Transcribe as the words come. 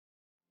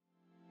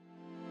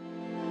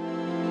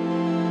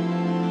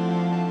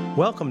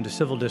Welcome to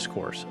Civil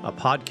Discourse, a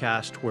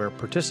podcast where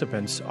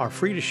participants are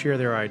free to share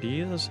their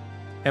ideas,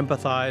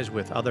 empathize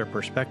with other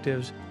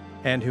perspectives,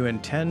 and who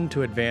intend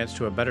to advance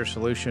to a better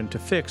solution to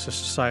fix a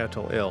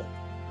societal ill.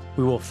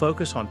 We will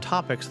focus on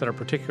topics that are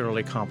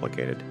particularly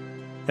complicated.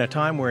 In a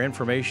time where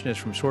information is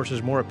from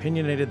sources more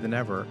opinionated than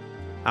ever,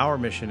 our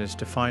mission is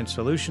to find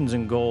solutions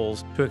and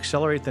goals to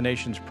accelerate the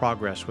nation's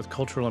progress with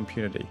cultural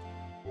impunity.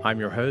 I'm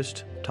your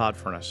host, Todd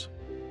Furniss.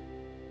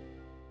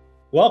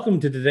 Welcome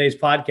to today's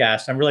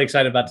podcast. I'm really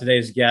excited about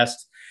today's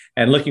guest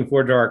and looking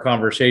forward to our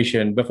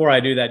conversation. Before I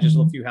do that, just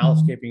a few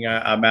housekeeping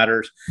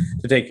matters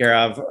to take care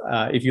of.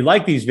 If you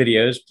like these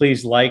videos,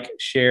 please like,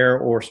 share,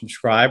 or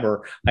subscribe,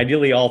 or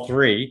ideally all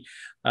three.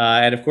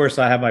 And of course,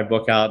 I have my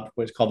book out,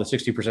 what's called The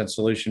 60%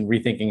 Solution,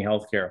 Rethinking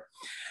Healthcare.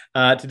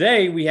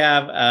 Today, we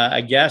have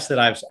a guest that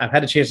I've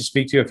had a chance to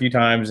speak to a few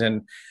times,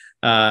 and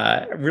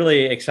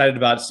really excited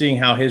about seeing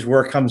how his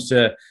work comes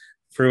to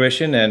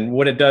fruition and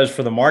what it does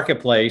for the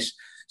marketplace.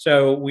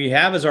 So we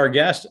have as our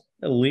guest,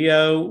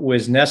 Leo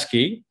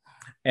Wisniewski.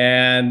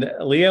 And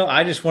Leo,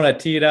 I just want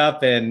to tee it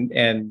up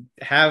and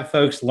have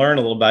folks learn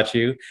a little about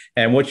you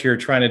and what you're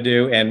trying to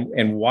do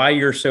and why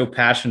you're so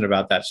passionate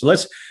about that. So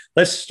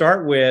let's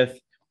start with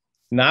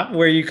not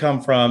where you come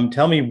from.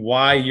 Tell me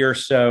why you're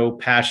so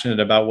passionate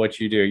about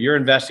what you do. You're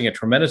investing a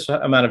tremendous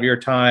amount of your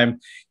time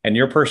and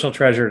your personal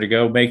treasure to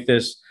go make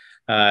this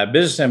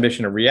business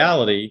ambition a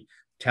reality.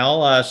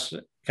 Tell us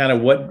kind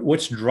of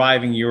what's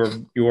driving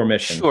your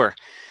mission. Sure.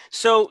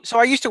 So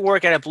I used to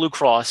work at a Blue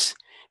Cross,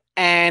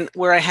 and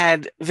where I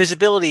had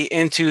visibility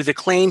into the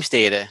claims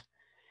data,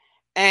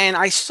 and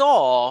I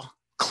saw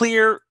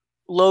clear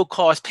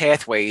low-cost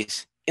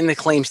pathways in the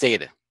claims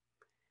data.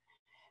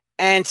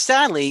 And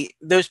sadly,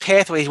 those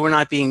pathways were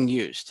not being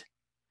used.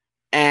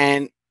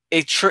 And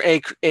as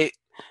a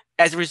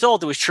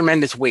result, there was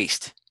tremendous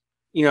waste.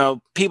 You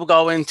know, people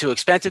go into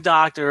expensive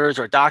doctors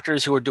or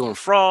doctors who are doing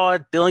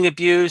fraud, billing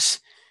abuse.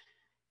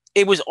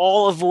 It was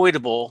all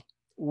avoidable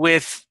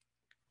with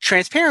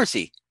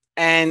transparency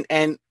and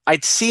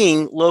I'd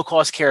seeing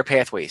low-cost care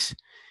pathways.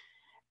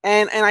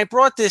 And I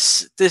brought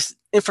this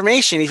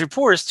information, these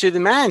reports, to the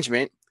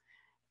management,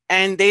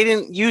 and they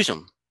didn't use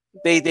them.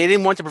 They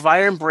didn't want the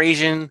provider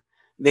abrasion.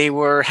 They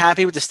were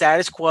happy with the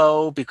status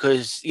quo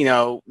because, you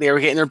know, they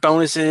were getting their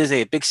bonuses, they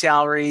had big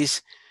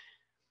salaries.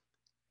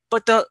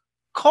 But the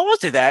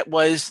cause of that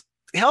was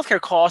the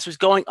healthcare cost was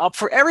going up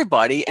for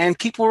everybody, and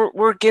people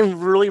were getting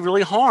really,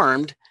 really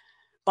harmed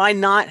by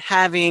not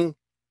having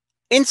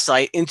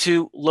insight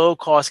into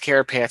low-cost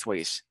care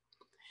pathways.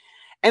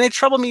 And it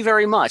troubled me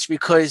very much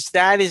because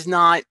that is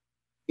not,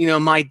 you know,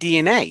 my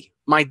DNA.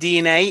 My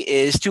DNA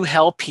is to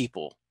help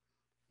people,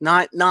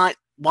 not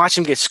watch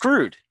them get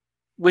screwed,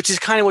 which is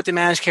kind of what the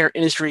managed care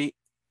industry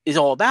is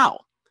all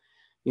about,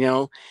 you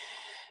know.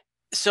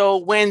 So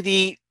when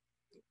the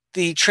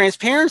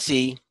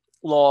transparency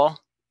law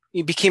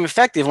became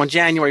effective on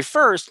January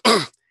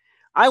 1st,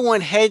 I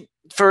went head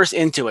first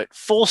into it,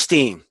 full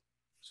steam.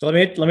 So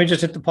let me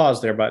just hit the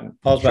pause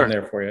button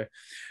there for you.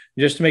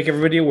 Just to make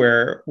everybody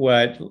aware,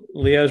 what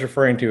Leo's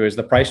referring to is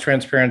the Price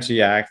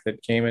Transparency Act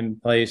that came in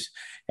place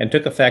and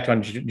took effect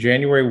on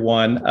January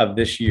 1 of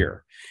this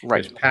year.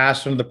 Right. It was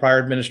passed under the prior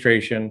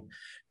administration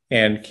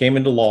and came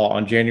into law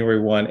on January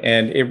 1.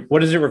 And what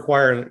does it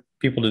require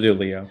people to do,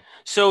 Leo?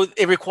 So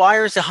it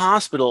requires the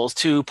hospitals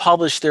to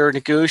publish their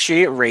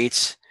negotiated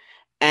rates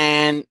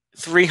and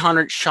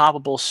 300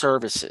 shoppable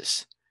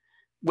services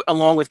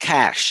along with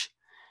cash.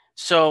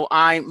 So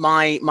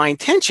my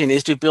intention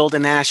is to build a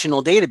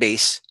national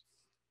database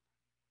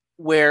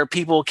where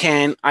people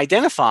can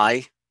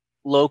identify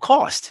low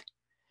cost.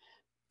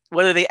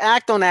 Whether they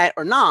act on that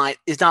or not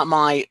is not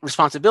my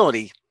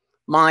responsibility.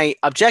 My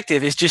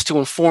objective is just to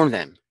inform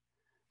them.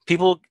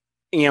 People,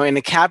 you know, in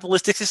a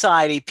capitalistic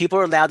society, people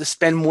are allowed to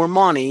spend more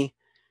money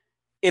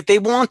if they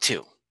want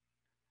to.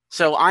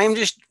 So I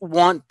just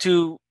want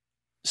to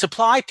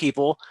supply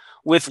people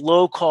with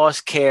low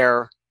cost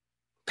care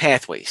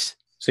pathways.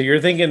 So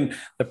you're thinking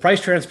the Price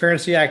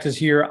Transparency Act is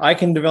here. I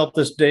can develop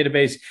this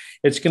database.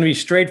 It's going to be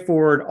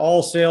straightforward,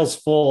 all sales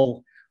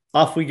full.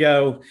 Off we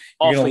go.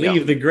 You're going to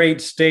leave the great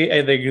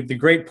state, the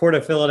great port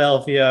of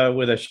Philadelphia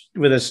with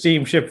a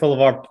steamship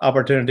full of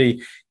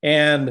opportunity.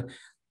 And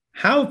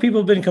how have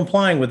people been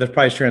complying with the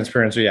Price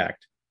Transparency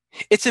Act?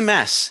 It's a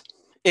mess.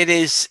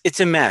 It's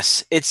a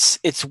mess.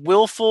 It's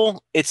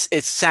willful. It's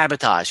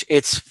sabotage.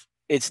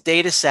 It's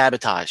data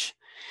sabotage.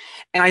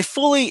 And I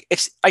fully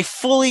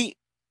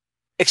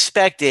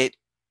expected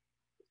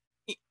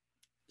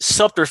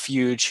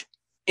subterfuge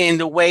in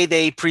the way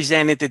they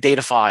presented the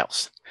data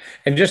files.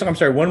 And I'm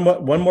sorry,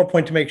 one more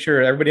point to make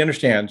sure everybody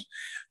understands.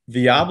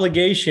 The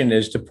obligation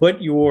is to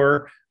put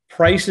your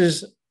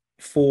prices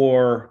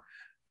for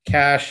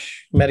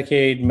cash,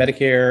 Medicaid,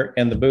 Medicare,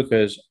 and the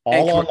BUCAs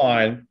all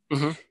online.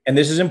 Mm-hmm. And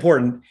this is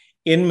important,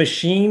 in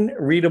machine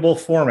readable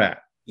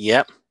format.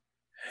 Yep.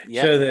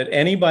 So that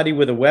anybody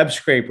with a web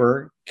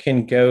scraper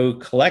can go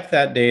collect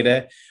that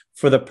data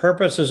for the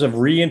purposes of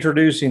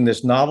reintroducing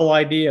this novel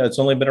idea. It's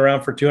only been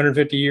around for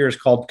 250 years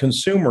called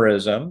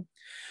consumerism,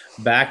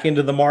 back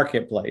into the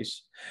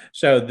marketplace.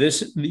 So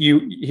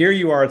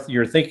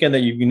you're thinking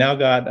that you've now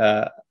got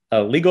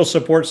a legal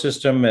support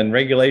system and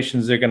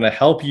regulations that are going to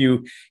help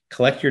you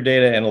collect your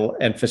data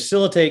and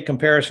facilitate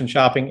comparison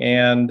shopping.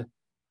 And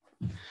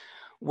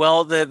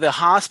well, the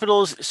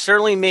hospitals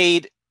certainly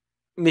made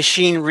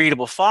machine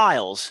readable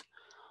files.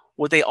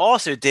 What they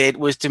also did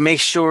was to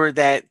make sure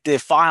that the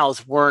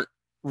files weren't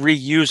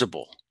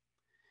reusable.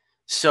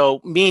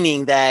 So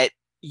meaning that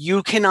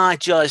you cannot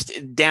just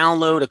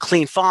download a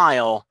clean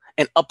file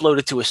and upload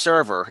it to a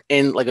server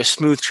in like a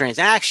smooth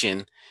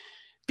transaction,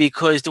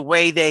 because the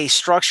way they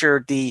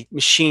structured the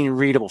machine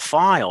readable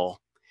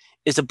file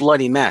is a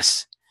bloody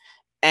mess.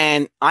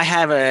 And I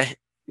have a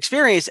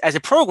experience as a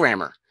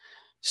programmer.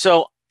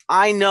 So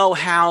I know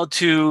how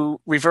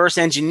to reverse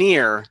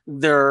engineer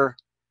their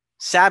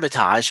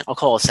sabotage. I'll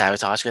call it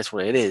sabotage, that's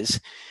what it is.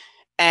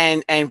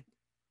 And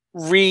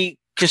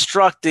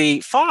reconstruct the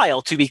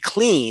file to be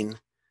clean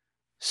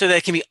so that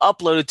it can be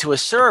uploaded to a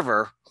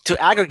server to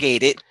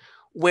aggregate it,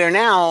 where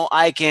now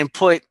I can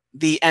put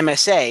the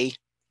MSA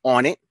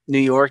on it, New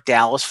York,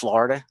 Dallas,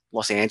 Florida,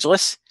 Los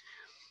Angeles,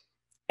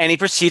 any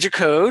procedure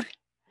code,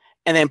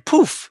 and then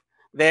poof,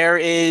 there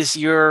is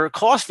your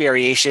cost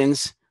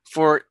variations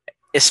for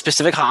a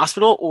specific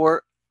hospital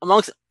or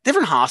amongst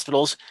different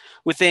hospitals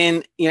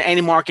within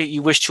any market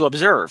you wish to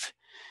observe.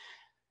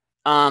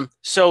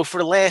 So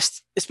for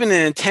it's been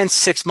an intense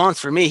 6 months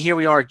for me. Here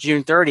we are,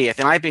 June 30th,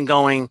 and I've been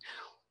going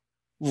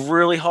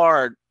really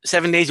hard,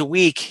 7 days a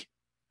week,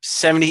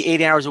 70,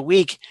 80 hours a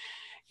week,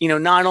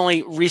 not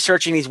only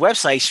researching these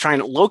websites, trying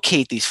to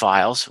locate these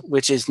files,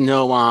 which is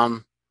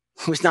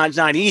was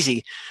not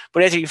easy,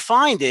 but after you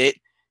find it,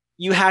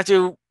 you have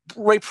to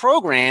write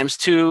programs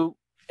to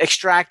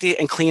extract it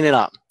and clean it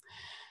up.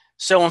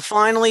 So I'm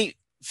finally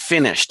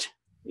finished.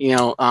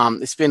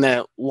 It's been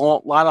a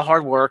lot of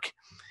hard work,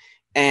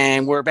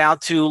 and we're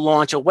about to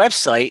launch a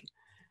website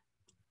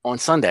on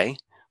Sunday,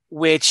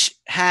 which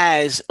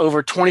has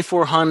over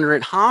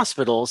 2,400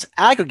 hospitals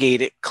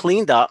aggregated,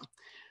 cleaned up,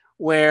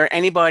 where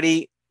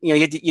anybody, you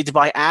have to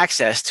buy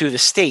access to the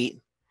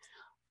state,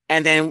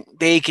 and then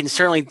they can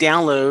certainly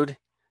download,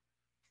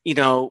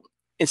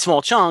 in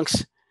small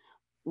chunks,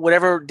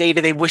 whatever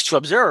data they wish to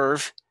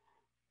observe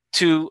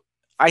to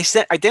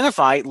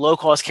identify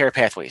low-cost care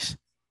pathways.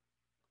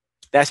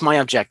 That's my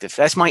objective.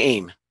 That's my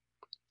aim.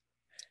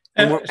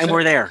 And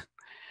we're there.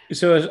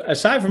 So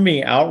aside from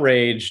being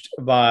outraged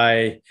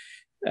by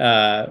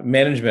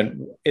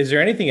management, is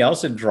there anything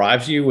else that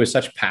drives you with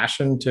such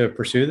passion to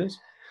pursue this?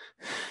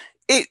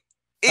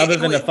 Other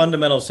than a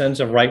fundamental sense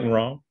of right and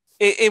wrong?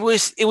 It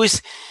was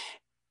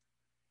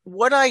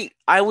what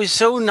I was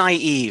so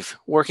naive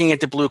working at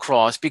the Blue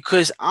Cross,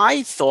 because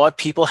I thought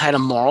people had a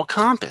moral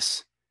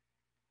compass,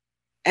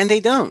 and they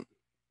don't.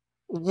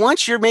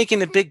 Once you're making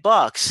the big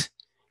bucks,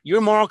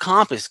 your moral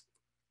compass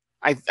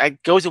I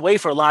goes away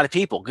for a lot of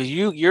people, because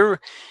you're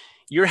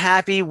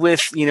happy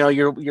with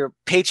your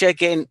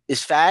paycheck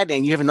is fat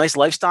and you have a nice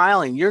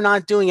lifestyle, and you're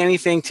not doing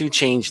anything to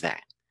change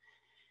that.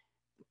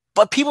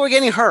 But people are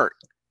getting hurt,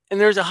 and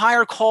there's a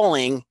higher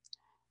calling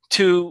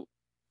to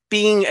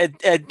being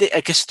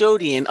a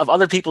custodian of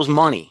other people's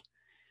money,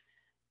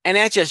 and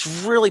that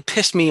just really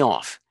pissed me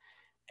off,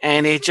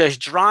 and it just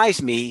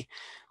drives me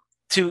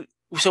to.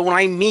 So when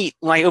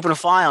I open a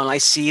file and I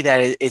see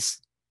that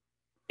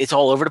it's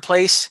all over the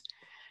place,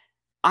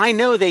 I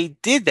know they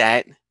did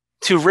that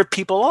to rip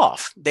people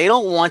off. They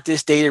don't want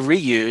this data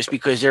reused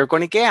because they're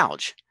going to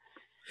gouge.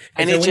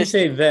 And so when you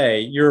say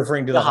they, you're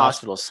referring to the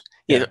hospitals.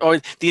 Yeah, or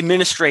the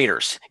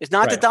administrators. It's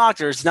not the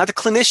doctors, it's not the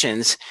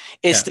clinicians.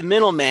 It's the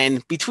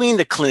middlemen between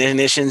the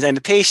clinicians and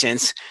the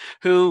patients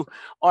who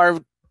are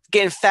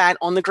getting fat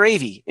on the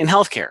gravy in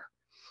healthcare.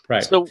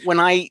 Right. So when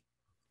I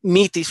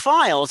meet these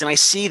files and I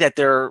see that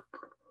they're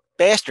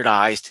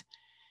bastardized,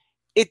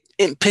 it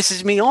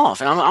pisses me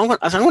off, and I'm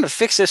going to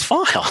fix this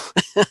file.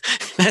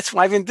 That's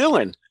what I've been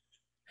doing.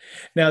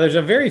 Now, there's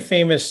a very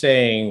famous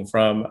saying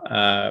from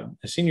a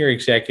senior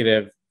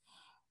executive,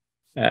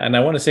 and I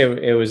want to say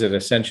it was at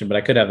Ascension, but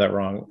I could have that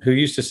wrong, who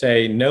used to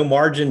say, "No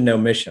margin, no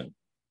mission."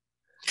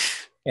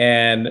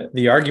 And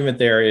the argument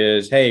there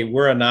is, hey,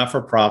 we're a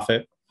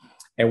not-for-profit,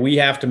 and we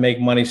have to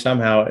make money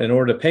somehow in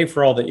order to pay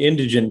for all the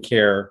indigent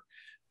care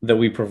that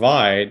we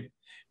provide,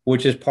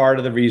 which is part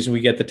of the reason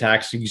we get the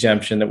tax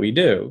exemption that we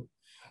do,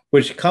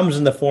 which comes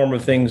in the form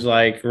of things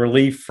like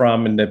relief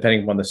from, and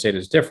depending upon the state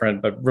is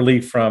different, but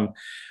relief from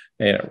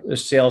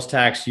sales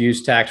tax,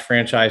 use tax,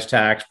 franchise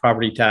tax,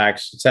 property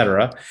tax, et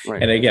cetera.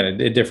 Right. And again,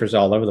 it differs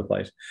all over the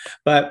place.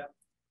 But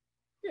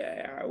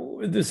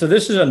so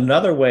this is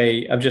another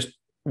way of just,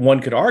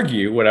 one could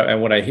argue, what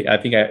I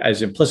think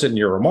as implicit in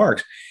your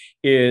remarks,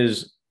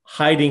 is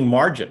hiding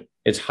margin.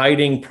 It's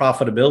hiding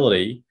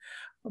profitability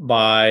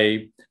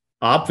by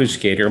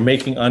obfuscating or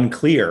making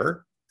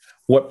unclear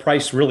what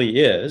price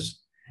really is,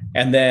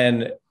 and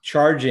then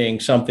charging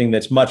something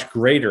that's much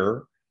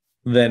greater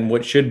than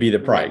what should be the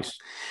price.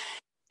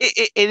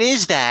 It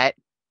is that,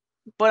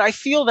 but I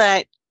feel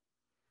that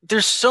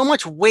there's so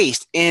much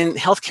waste in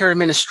healthcare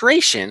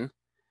administration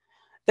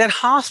that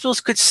hospitals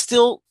could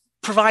still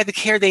provide the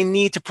care they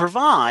need to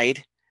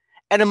provide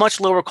at a much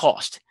lower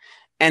cost.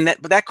 And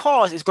that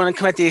cost is going to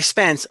come at the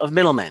expense of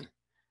middlemen.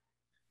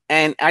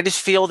 And I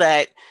just feel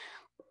that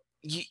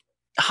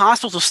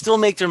hospitals will still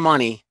make their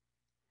money,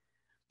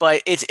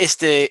 but it's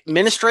the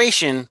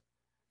administration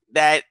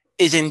that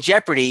is in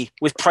jeopardy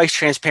with price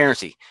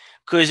transparency,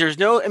 because there's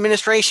no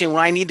administration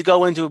when I need to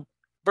go into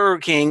Burger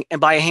King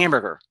and buy a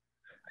hamburger.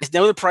 I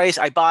know the price,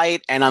 I buy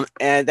it, and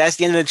that's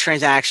the end of the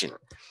transaction.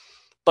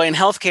 But in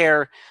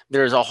healthcare,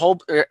 there's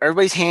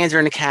everybody's hands are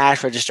in the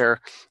cash register,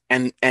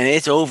 and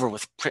it's over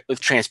with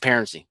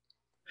transparency.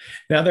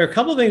 Now, there are a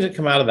couple of things that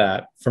come out of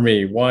that for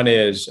me. One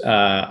is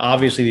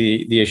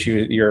obviously the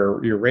issue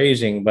you're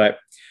raising, but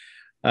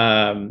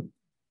the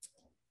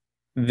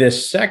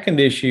second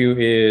issue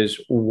is,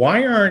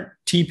 why aren't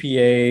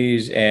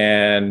TPAs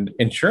and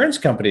insurance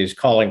companies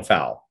calling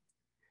foul?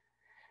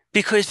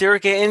 Because they're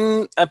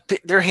getting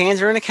their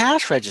hands are in a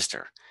cash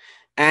register,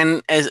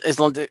 and as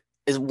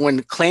when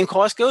the claim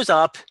cost goes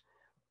up,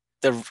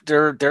 their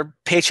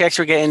paychecks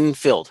are getting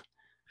filled.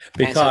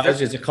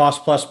 Because it's a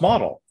cost plus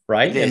model,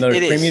 right? And the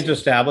premiums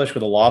established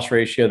with a loss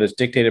ratio that's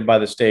dictated by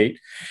the state,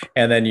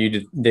 and then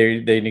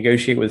they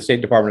negotiate with the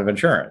State Department of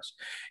Insurance.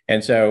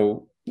 And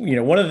so,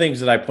 one of the things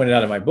that I pointed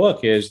out in my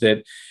book is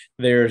that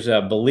there's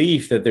a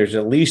belief that there's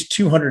at least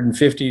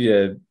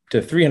 $250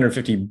 to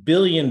 $350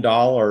 billion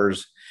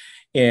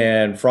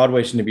in fraud,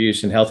 waste, and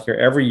abuse in healthcare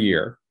every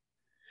year.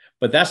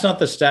 But that's not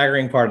the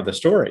staggering part of the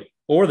story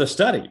or the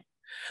study.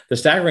 The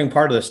staggering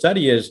part of the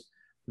study is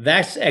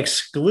that's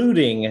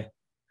excluding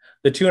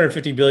the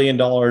 $250 billion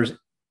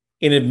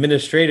in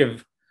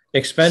administrative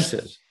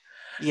expenses.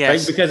 Yes.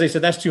 Right? Because they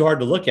said that's too hard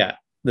to look at.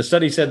 The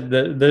study said,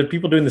 the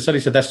people doing the study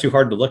said that's too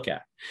hard to look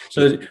at.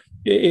 So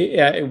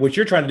what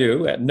you're trying to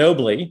do,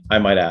 nobly, I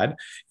might add,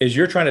 is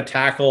you're trying to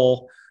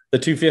tackle the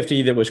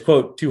 250 that was,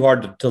 quote, too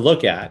hard to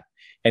look at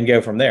and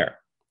go from there.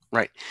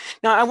 Right.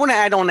 Now, I want to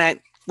add on that,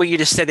 what you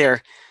just said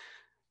there.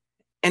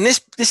 And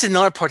this is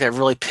another part that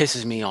really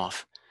pisses me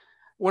off.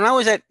 When I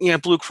was at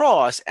Blue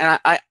Cross, and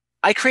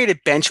I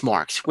created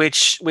benchmarks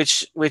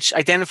which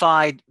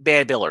identified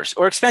bad billers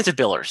or expensive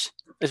billers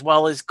as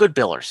well as good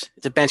billers.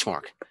 It's a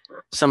benchmark.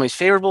 Somebody's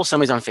favorable,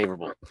 somebody's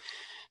unfavorable.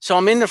 So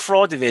I'm in the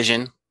fraud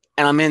division,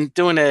 and I'm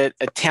doing a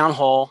town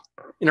hall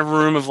in a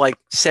room of like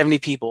 70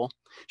 people,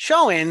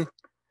 showing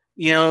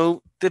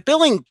the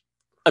billing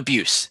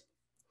abuse.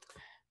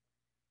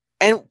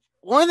 And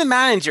one of the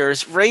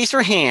managers raised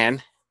his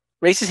hand,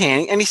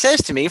 and he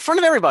says to me in front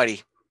of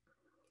everybody,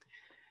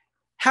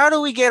 "How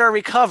do we get our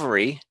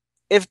recovery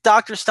if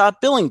doctors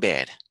stop billing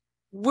bad?"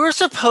 We're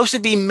supposed to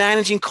be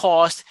managing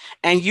costs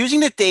and using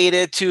the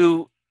data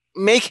to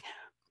make,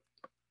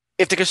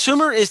 if the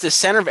consumer is the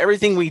center of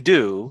everything we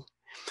do,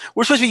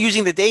 we're supposed to be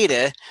using the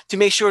data to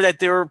make sure that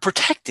they're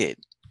protected,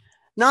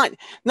 not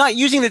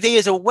using the data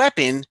as a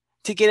weapon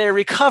to get a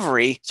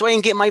recovery so I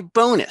can get my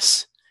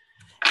bonus.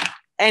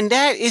 And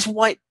that is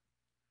what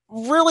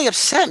really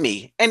upset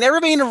me. And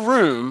everybody in the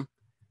room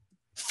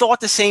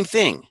thought the same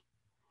thing.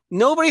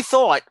 Nobody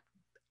thought,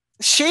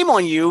 shame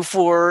on you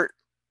for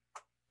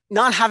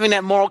not having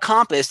that moral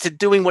compass to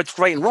doing what's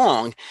right and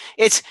wrong.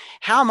 It's,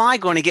 how am I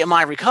going to get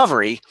my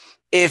recovery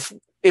if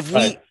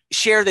we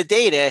share the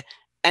data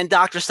and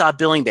doctors stop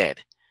billing bad?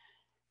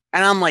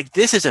 And I'm like,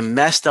 this is a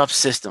messed up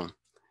system.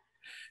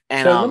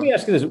 And so let me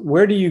ask you this: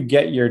 where do you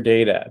get your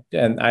data?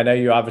 And I know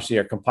you obviously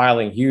are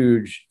compiling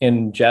huge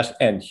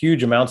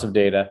amounts of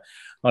data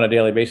on a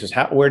daily basis.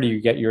 Where do you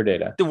get your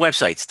data? The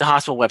websites, the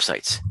hospital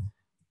websites.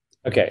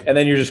 Okay. And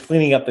then you're just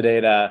cleaning up the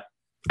data.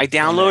 I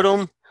download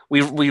them.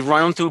 We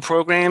run them through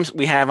programs.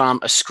 We have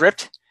a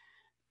script.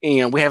 We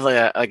have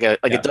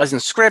a dozen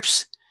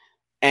scripts,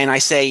 and I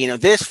say,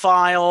 this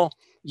file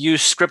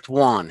use script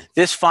 1,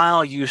 this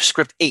file use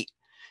script 8,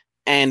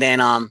 and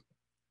then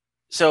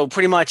so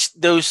pretty much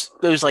those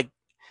like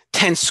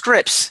 10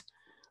 scripts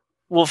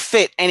will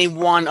fit any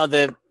one of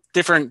the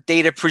different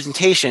data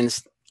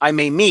presentations I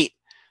may meet.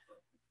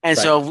 And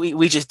so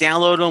we just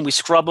download them, we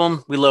scrub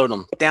them, we load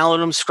them, download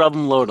them, scrub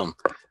them, load them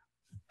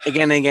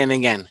again and again and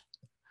again.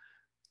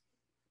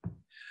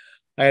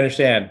 I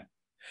understand.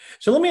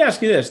 So let me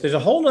ask you this. There's a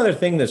whole other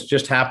thing that's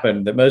just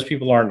happened that most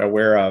people aren't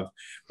aware of,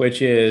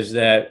 which is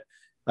that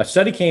a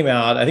study came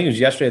out, I think it was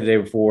yesterday or the day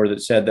before,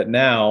 that said that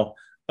now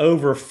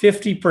over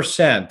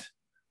 50%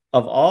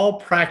 of all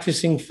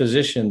practicing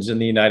physicians in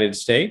the United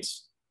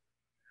States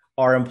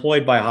are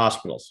employed by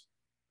hospitals.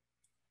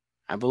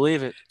 I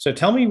believe it. So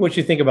tell me what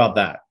you think about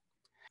that.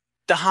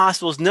 The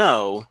hospitals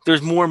know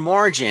there's more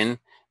margin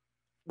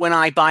when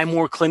I buy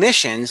more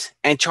clinicians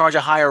and charge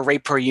a higher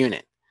rate per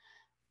unit.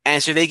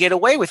 And so they get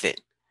away with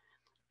it.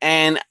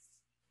 And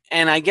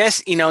I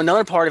guess,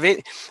 another part of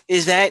it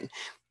is that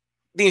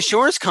the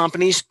insurance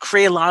companies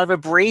create a lot of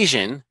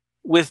abrasion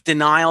with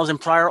denials and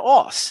prior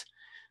auths,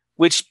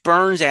 which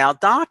burns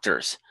out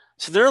doctors.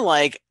 So they're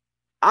like,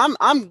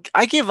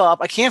 I give up.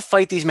 I can't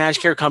fight these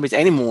managed care companies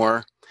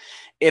anymore.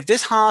 If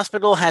this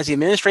hospital has the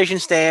administration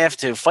staff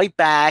to fight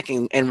back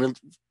and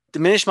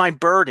diminish my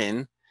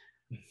burden,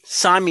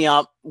 sign me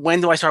up.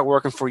 When do I start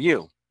working for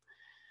you?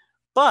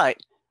 But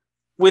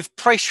with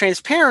price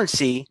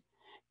transparency,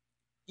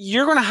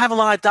 you're going to have a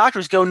lot of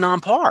doctors go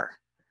non-par.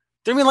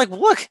 They're going to be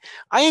like, look,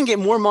 I can get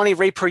more money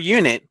rate per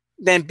unit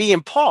than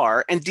being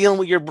par and dealing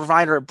with your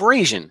provider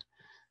abrasion.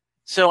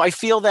 So I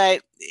feel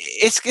that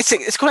it's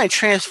going to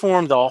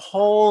transform the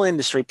whole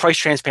industry, price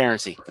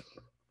transparency.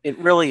 It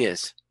really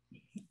is.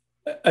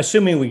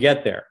 Assuming we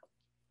get there.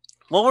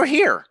 Well, we're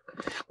here.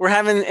 We're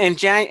having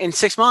in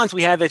 6 months,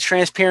 we have the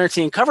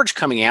transparency and coverage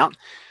coming out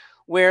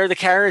where the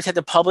carriers had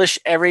to publish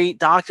every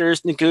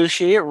doctor's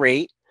negotiated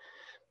rate.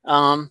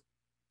 And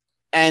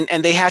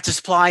they had to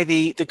supply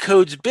the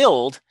codes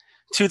billed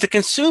to the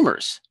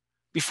consumers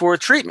before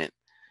treatment.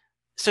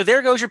 So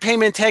there goes your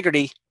payment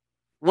integrity.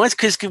 Once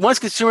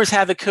consumers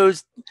have the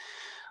codes,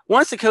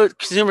 once the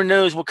consumer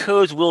knows what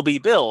codes will be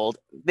billed,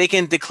 they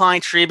can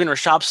decline treatment or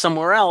shop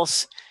somewhere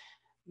else.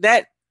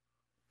 That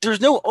there's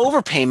no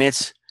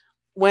overpayments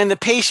when the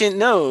patient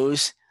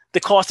knows the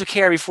cost of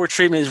care before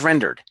treatment is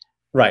rendered.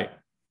 Right.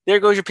 There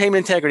goes your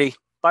payment integrity.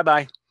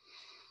 Bye-bye.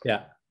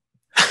 Yeah.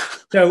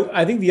 So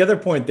I think the other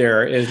point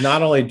there is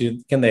not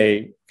only can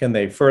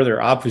they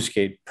further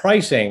obfuscate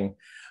pricing,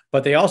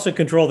 but they also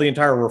control the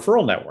entire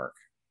referral network,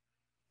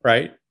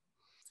 right?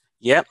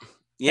 Yep.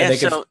 Yeah.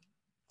 So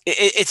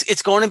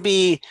it's going to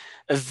be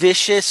a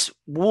vicious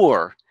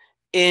war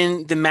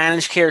in the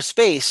managed care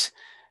space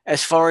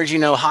as far as,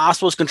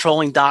 hospitals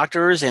controlling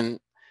doctors, and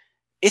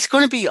it's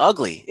going to be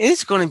ugly.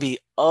 It's going to be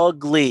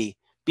ugly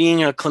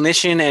being a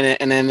clinician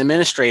and an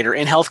administrator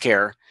in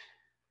healthcare,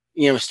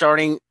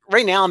 starting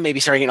right now, maybe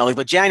starting getting ugly,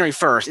 but January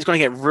 1st, it's going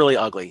to get really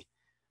ugly.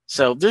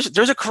 So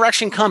there's a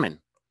correction coming.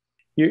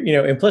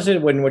 Implicit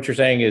in what you're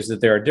saying is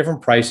that there are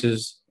different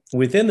prices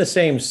within the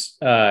same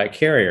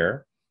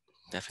carrier.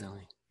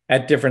 Definitely.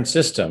 At different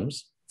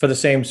systems for the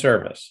same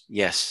service.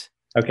 Yes.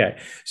 Okay.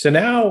 So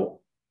now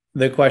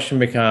the question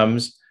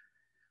becomes,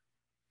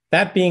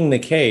 that being the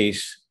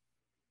case,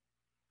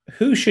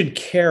 who should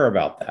care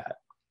about that?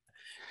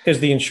 Because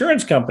the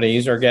insurance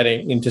companies are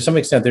getting, and to some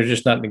extent, they're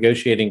just not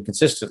negotiating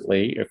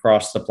consistently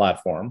across the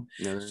platform.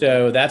 No.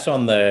 So that's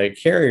on the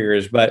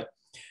carriers. But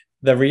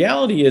the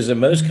reality is that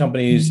most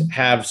companies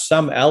have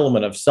some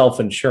element of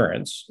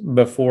self-insurance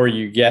before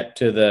you get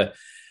to the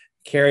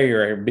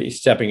carrier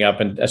stepping up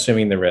and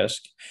assuming the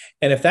risk.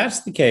 And if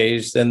that's the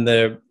case, then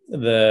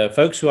the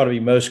folks who ought to be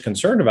most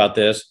concerned about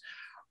this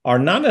are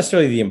not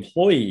necessarily the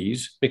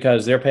employees,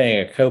 because they're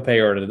paying a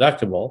copay or a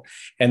deductible,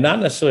 and not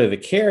necessarily the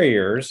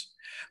carriers,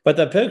 but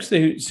the folks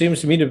who seems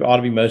to me to ought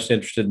to be most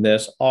interested in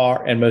this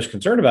and most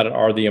concerned about it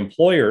are the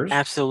employers.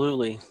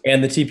 Absolutely.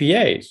 And the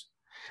TPAs.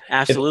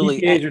 Absolutely.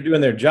 If the TPAs are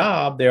doing their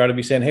job, they ought to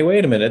be saying, hey,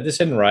 wait a minute,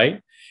 this isn't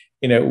right.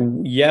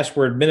 Yes,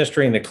 we're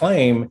administering the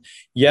claim.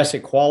 Yes, it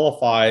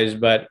qualifies,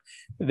 but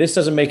this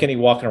doesn't make any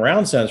walking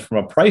around sense from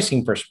a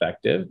pricing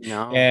perspective.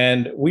 No.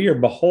 And we are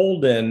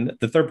beholden,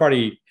 the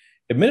third-party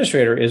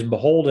administrator is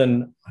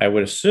beholden, I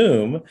would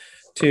assume,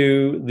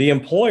 to the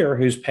employer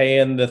who's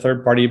paying the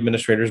third-party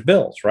administrator's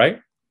bills, right?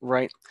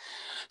 Right.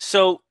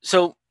 So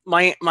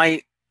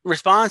my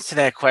response to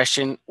that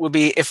question would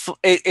be if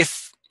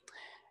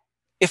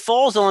it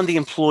falls on the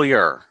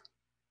employer,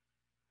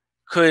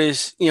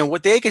 because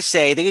what they could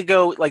say, they could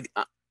go like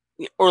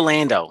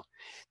Orlando,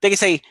 they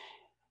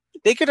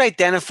could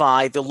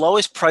identify the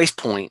lowest price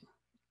point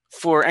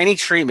for any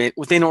treatment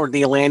within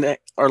the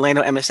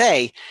Orlando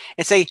MSA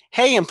and say,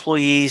 hey,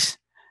 employees,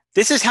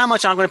 this is how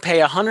much I'm going to pay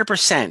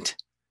 100%.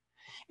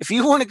 If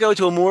you want to go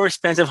to a more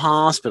expensive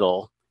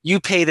hospital,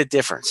 you pay the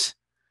difference.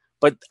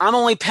 But I'm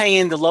only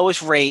paying the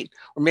lowest rate,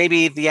 or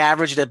maybe the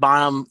average of the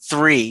bottom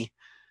three.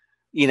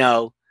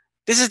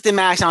 This is the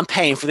max I'm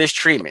paying for this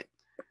treatment.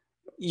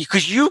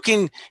 Because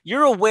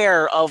you're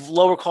aware of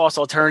lower cost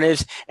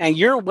alternatives, and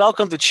you're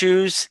welcome to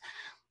choose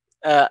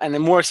a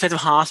more expensive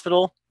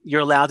hospital.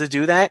 You're allowed to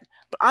do that,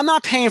 but I'm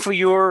not paying for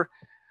your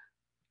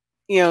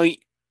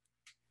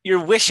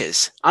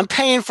wishes. I'm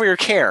paying for your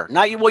care,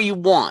 not what you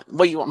want.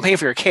 I'm paying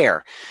for your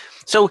care.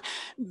 So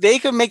they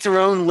could make their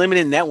own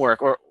limited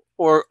network,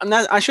 or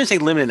I shouldn't say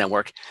limited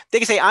network. They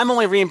could say, I'm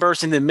only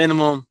reimbursing the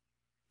minimum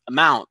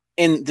amount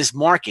in this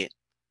market,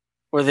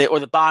 or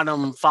the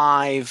bottom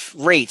 5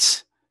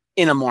 rates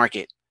in a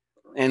market,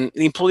 and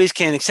the employees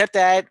can accept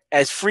that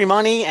as free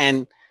money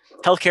and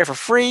healthcare for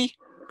free.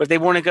 But if they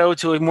want to go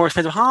to a more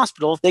expensive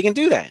hospital, they can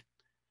do that.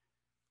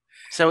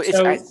 So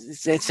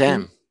it's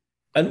them.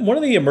 And one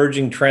of the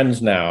emerging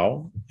trends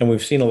now, and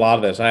we've seen a lot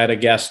of this. I had a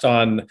guest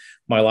on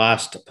my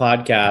last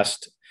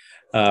podcast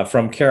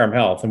from Carum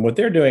Health, and what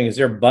they're doing is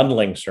they're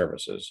bundling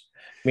services,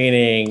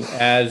 meaning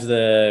as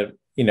the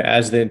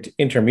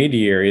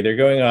intermediary, they're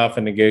going off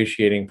and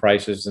negotiating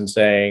prices and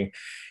saying,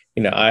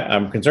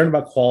 I'm concerned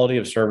about quality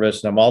of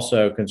service, and I'm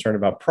also concerned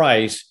about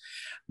price.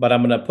 But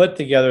I'm going to put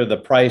together the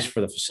price for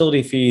the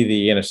facility fee,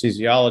 the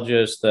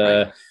anesthesiologist,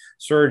 the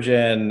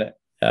surgeon,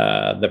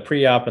 the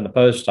pre-op and the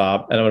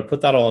post-op, and I'm going to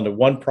put that all into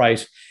one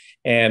price.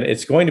 And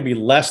it's going to be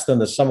less than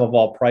the sum of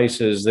all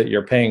prices that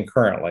you're paying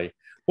currently.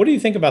 What do you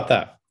think about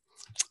that?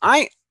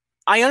 I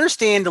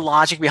understand the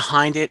logic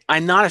behind it.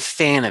 I'm not a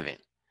fan of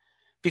it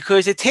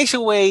because it takes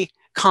away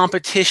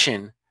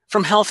competition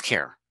from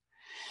healthcare.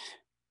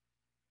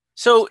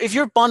 So if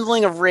you're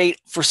bundling a rate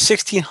for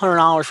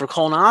 $1,600 for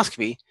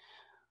colonoscopy,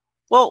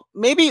 well,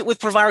 maybe with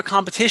provider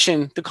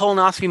competition, the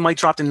colonoscopy might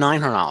drop to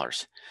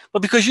 $900.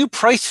 But because you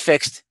price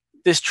fixed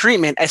this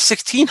treatment at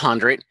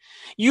 $1,600,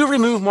 you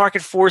remove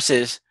market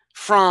forces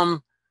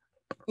from,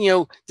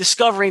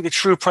 discovering the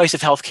true price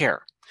of healthcare.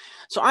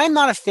 So I'm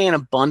not a fan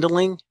of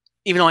bundling,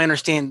 even though I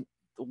understand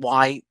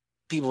why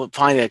people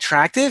find it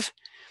attractive.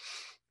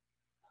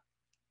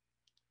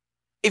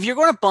 If you're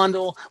going to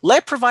bundle,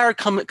 let provider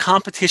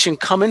competition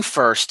come in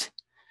first,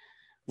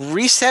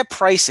 reset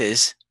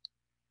prices,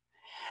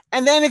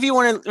 and then if you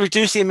want to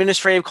reduce the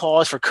administrative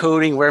costs for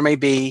coding, where it may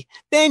be,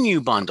 then you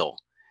bundle.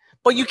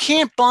 But you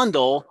can't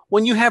bundle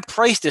when you have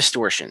price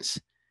distortions.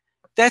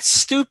 That's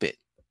stupid.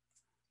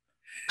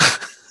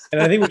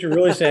 And I think what you're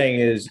really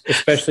saying is,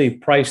 especially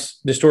price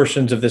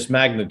distortions of this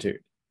magnitude.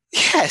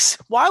 Yes.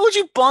 Why would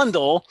you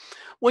bundle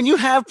when you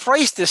have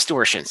price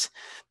distortions?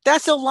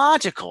 That's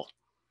illogical.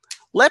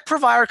 Let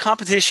provider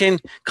competition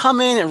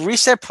come in and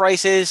reset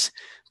prices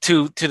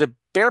to the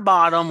bare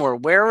bottom or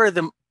wherever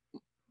the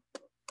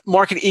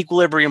market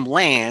equilibrium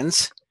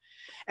lands.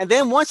 And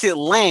then once it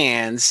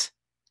lands,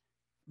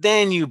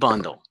 then you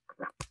bundle,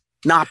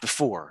 not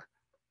before.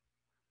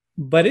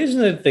 But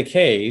isn't it the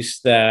case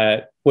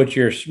that what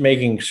you're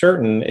making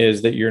certain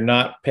is that you're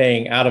not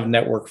paying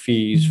out-of-network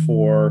fees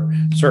for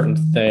certain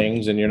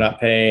things, and you're not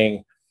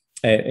paying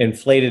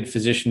inflated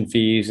physician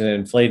fees and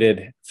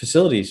inflated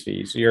facilities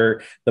fees?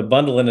 The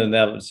bundle in and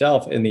of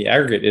itself in the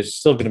aggregate is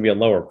still going to be a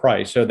lower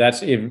price. So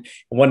that's, if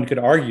one could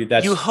argue,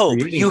 that's you hope.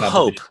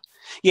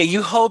 Yeah,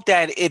 you hope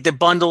that the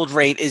bundled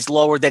rate is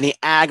lower than the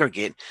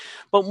aggregate.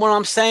 But what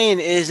I'm saying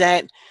is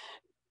that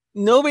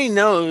nobody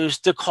knows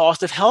the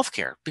cost of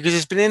healthcare because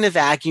it's been in a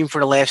vacuum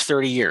for the last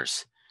 30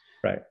 years.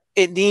 Right.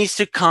 It needs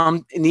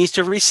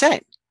to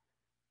reset.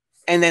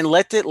 And then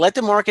let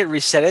the market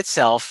reset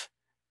itself.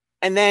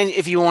 And then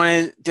if you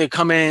wanted to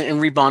come in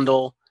and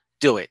rebundle,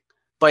 do it.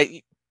 But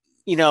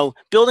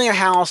building a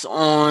house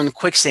on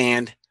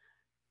quicksand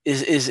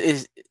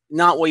is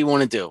not what you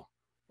want to do.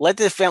 Let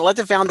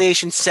the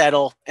foundation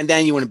settle, and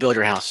then you want to build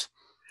your house.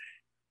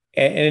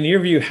 And in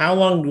your view, how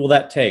long will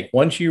that take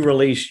once you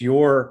release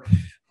your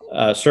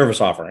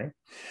service offering,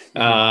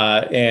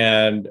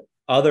 and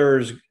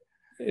others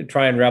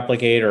try and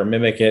replicate or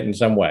mimic it in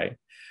some way?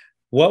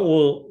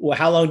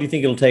 How long do you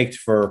think it'll take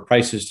for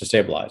prices to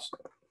stabilize?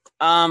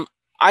 I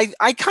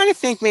kind of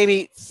think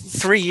maybe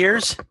 3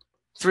 years,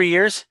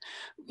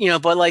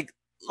 but like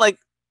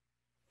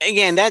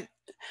again, that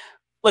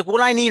like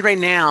what I need right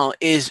now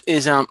is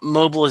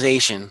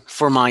mobilization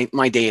for my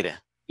data.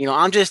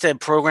 I'm just a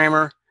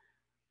programmer,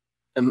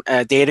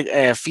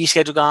 a fee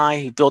schedule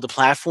guy who built a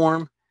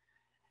platform.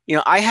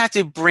 I have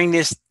to bring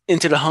this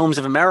into the homes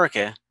of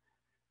America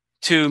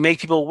to make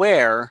people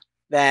aware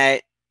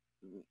that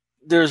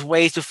there's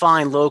ways to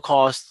find low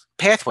cost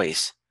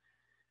pathways.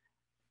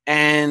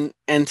 And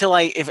until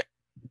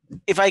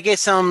if I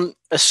get a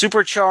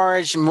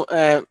supercharged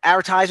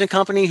advertising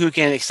company who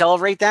can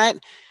accelerate that,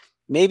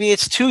 maybe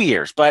it's 2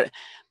 years. But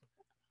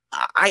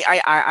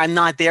I'm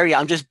not there yet.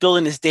 I'm just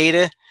building this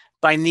data,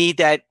 but I need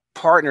that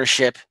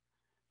partnership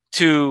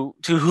to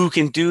who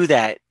can do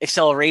that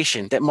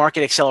acceleration, that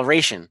market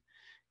acceleration,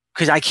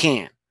 because I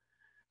can.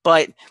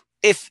 But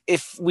if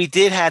we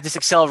did have this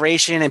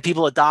acceleration and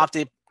people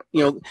adopted,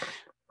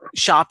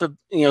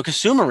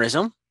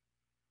 consumerism,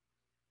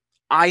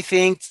 I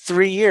think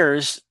 3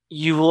 years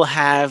you will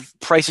have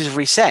prices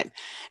reset,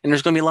 and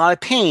there's going to be a lot of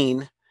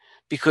pain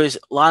because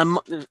a lot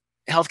of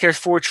healthcare is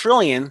 $4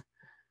 trillion,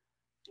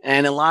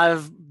 and a lot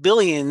of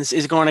billions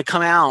is going to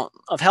come out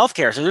of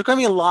healthcare. So there's going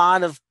to be a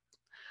lot of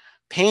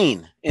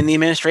pain in the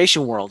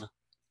administration world.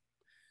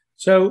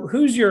 So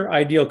who's your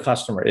ideal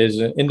customer? Is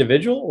it an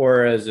individual,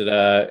 or is it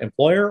an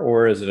employer,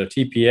 or is it a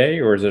TPA,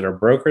 or is it a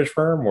brokerage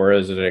firm, or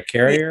is it a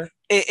carrier?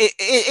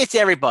 It's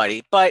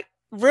everybody. But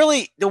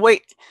really, the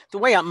way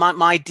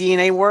my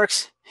DNA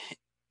works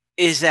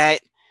is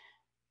that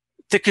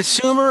the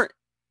consumer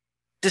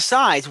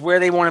decides where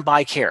they want to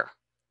buy care.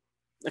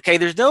 Okay,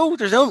 there's no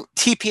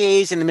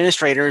TPAs and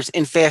administrators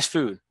in fast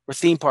food or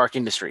theme park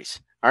industries.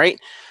 All right,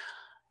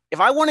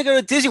 if I want to go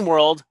to Disney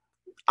World,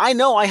 I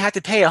know I have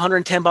to pay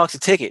 $110 a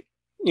ticket,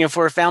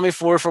 for a family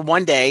for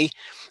 1 day,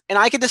 and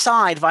I can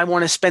decide if I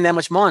want to spend that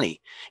much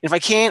money. And if I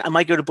can't, I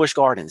might go to Busch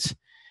Gardens.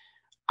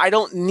 I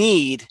don't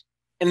need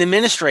an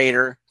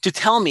administrator to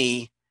tell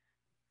me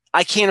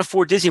I can't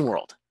afford Disney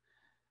World.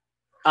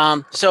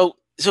 So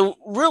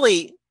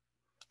really,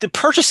 the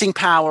purchasing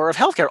power of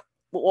healthcare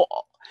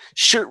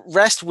should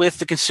rest with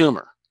the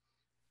consumer.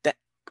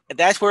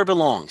 That's where it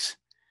belongs,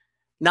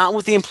 not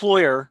with the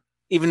employer,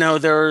 even though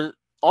they're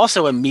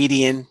also a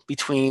median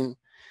between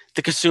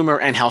the consumer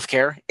and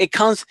healthcare. It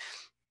comes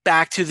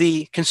back to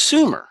the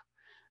consumer.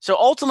 So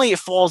ultimately, it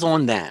falls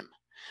on them.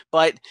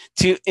 But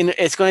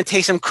it's going to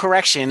take some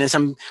correction and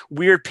some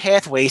weird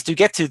pathways to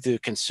get to the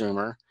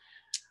consumer.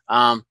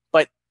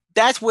 But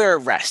that's where it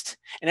rests.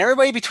 And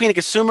everybody between the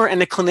consumer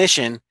and the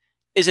clinician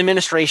is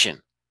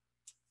administration.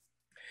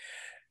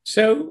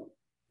 So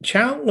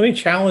let me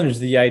challenge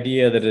the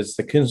idea that it's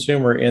the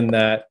consumer, in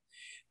that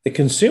the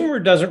consumer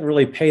doesn't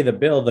really pay the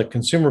bill. The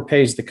consumer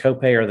pays the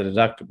copay or the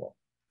deductible.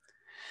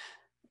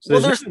 So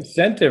Well, there's no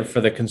incentive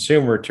for the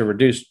consumer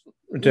to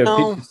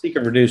no, seek a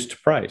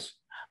reduced price.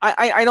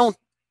 I don't,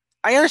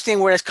 I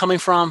understand where that's coming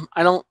from.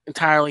 I don't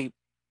entirely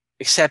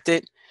accept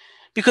it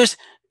because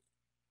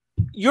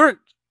your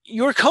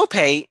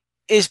copay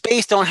is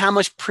based on how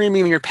much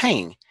premium you're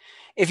paying.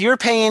 If you're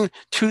paying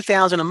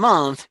 $2,000 a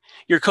month,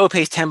 your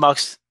copay is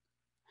 $10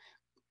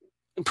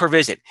 per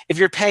visit. If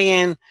you're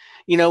paying,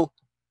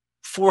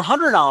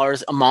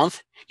 $400 a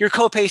month, your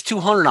copay is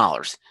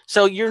 $200.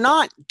 So you're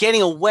not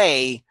getting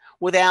away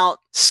without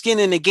skin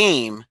in the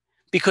game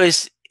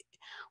because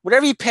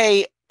whatever you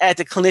pay at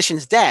the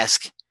clinician's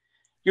desk,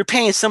 you're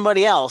paying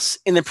somebody else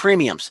in the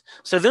premiums.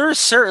 So there is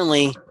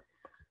certainly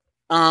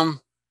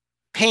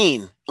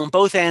pain on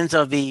both ends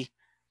of the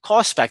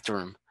cost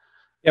spectrum.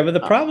 Yeah, but the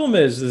problem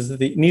is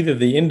that neither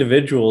the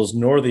individuals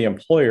nor the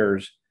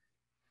employers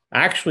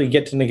actually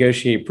get to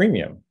negotiate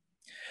premium.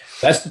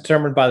 That's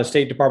determined by the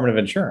State Department of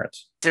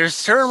Insurance. There's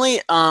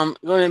certainly going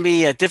to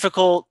be a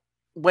difficult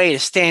way to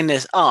stand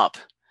this up,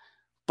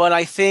 but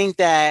I think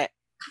that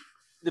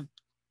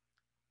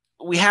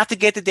we have to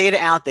get the data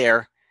out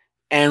there,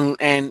 and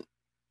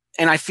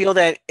I feel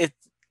that if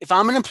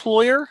I'm an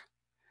employer,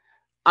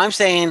 I'm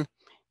saying,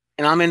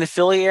 and I'm in the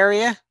Philly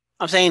area,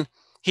 I'm saying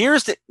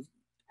here's the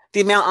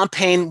amount I'm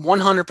paying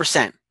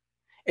 100%.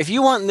 If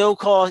you want no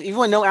cost, if you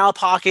want no out of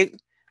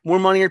pocket, more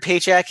money in your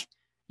paycheck,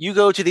 you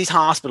go to these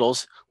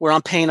hospitals where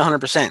I'm paying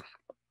 100%.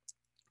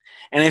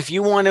 And if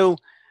you want to,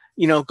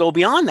 go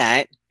beyond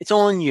that, it's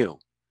on you.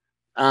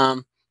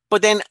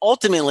 But then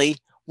ultimately,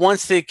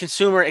 once the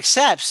consumer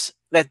accepts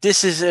that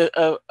this is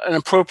an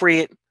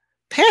appropriate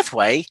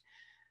pathway,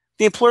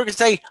 the employer can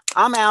say,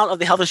 I'm out of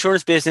the health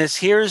insurance business.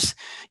 Here's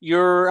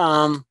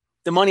your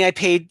the money I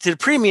paid to the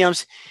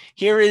premiums.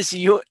 Here is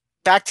you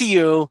back to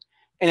you,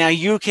 and now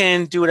you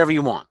can do whatever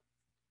you want.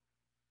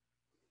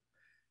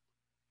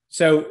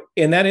 So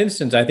in that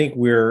instance, I think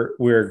we're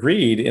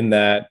agreed in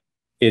that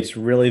it's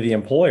really the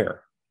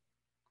employer.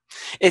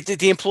 It's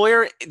the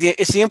employer,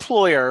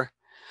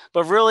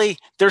 but really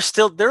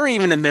they're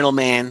even the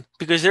middleman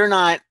because they're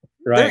not.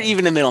 Right. They're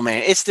even the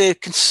middleman. It's the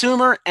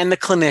consumer and the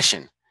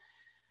clinician.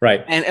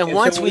 Right. And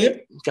once so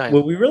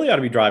what we really ought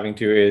to be driving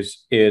to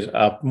is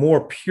a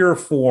more pure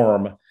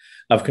form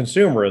of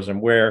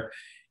consumerism, where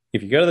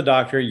if you go to the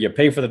doctor, you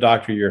pay for the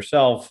doctor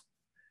yourself,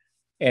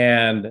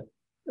 and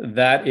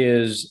that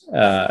is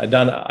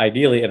done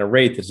ideally at a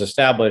rate that's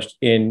established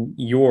in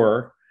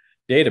your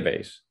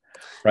database,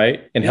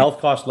 right? In Health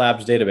Cost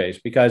Labs database,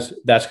 because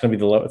that's going to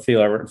be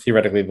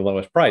theoretically the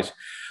lowest price.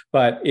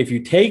 But if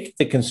you take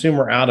the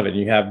consumer out of it, and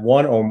you have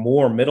one or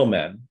more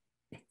middlemen,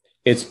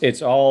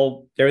 it's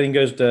all, everything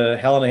goes to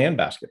hell in a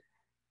handbasket.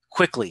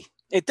 Quickly.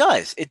 It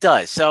does.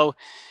 So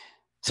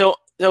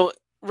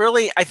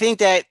really, I think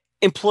that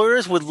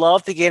employers would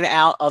love to get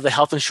out of the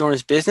health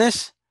insurance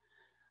business,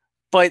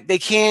 but they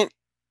can't.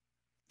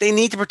 They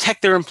need to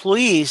protect their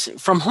employees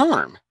from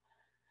harm.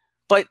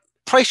 But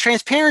price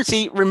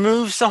transparency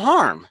removes the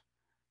harm.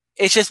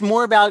 It's just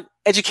more about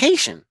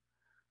education.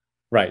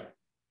 Right.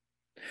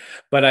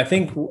 But I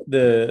think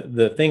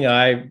the thing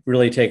I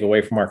really take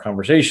away from our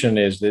conversation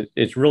is that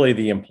it's really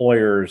the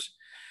employers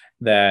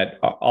that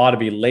ought to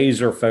be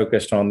laser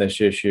focused on this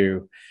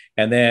issue,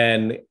 and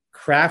then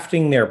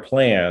crafting their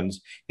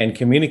plans and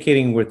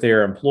communicating with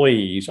their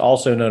employees,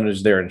 also known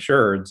as their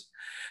insureds,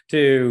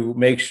 to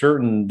make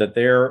certain that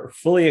they're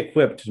fully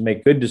equipped to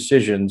make good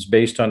decisions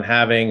based on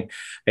having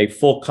a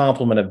full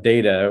complement of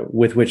data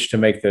with which to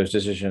make those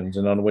decisions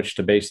and on which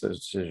to base those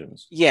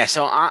decisions. Yeah,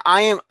 so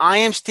I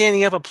am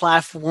standing up a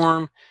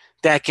platform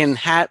that can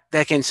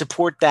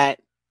support that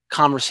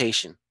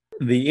conversation.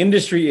 The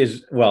industry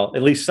is, well,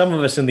 at least some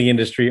of us in the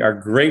industry are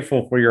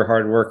grateful for your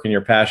hard work and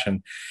your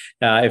passion.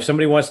 If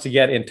somebody wants to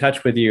get in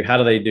touch with you, how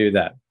do they do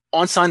that?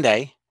 On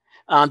Sunday,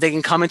 they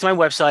can come into my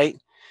website,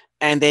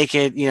 and they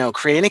could,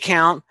 create an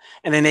account,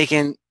 and then they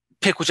can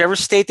pick whichever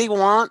state they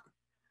want,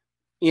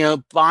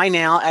 buy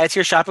now, add it to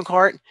your shopping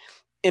cart,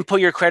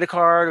 input your credit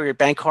card or your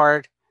bank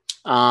card,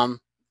 and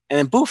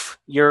then boof,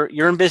 you're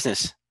in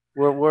business.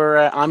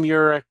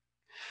 You're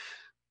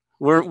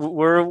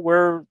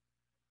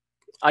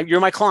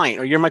my client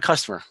or you're my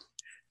customer.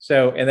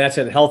 So, and that's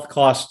at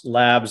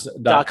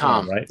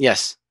healthcostlabs.com, right?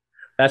 Yes.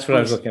 That's what I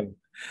was looking.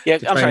 Yeah,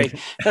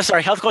 I'm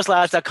sorry.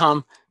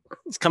 Healthcostlabs.com.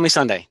 It's coming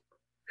Sunday.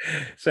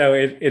 So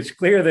it's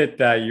clear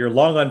that you're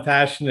long on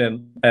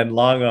passion and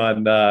long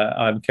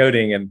on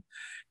coding, and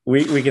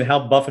we can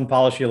help buff and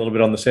polish you a little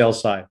bit on the sales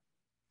side.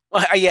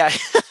 Well, yeah,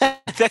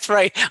 that's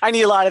right. I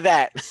need a lot of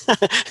that.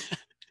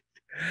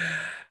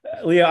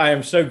 Leah, I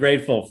am so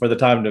grateful for the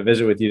time to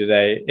visit with you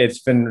today. It's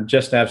been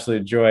just an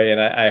absolute joy,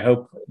 and I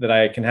hope that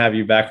I can have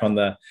you back on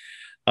the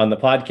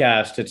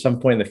podcast at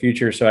some point in the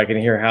future so I can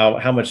hear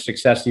how much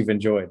success you've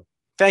enjoyed.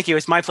 Thank you.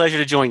 It's my pleasure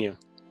to join you.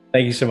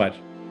 Thank you so much.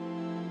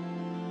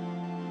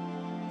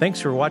 Thanks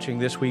for watching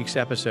this week's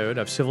episode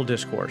of Civil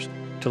Discourse.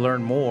 To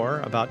learn more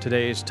about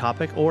today's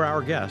topic or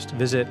our guest,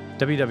 visit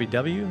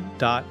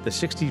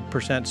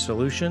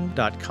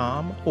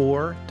www.the60percentsolution.com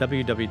or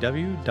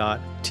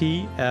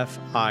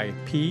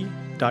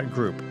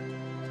www.tfip.group.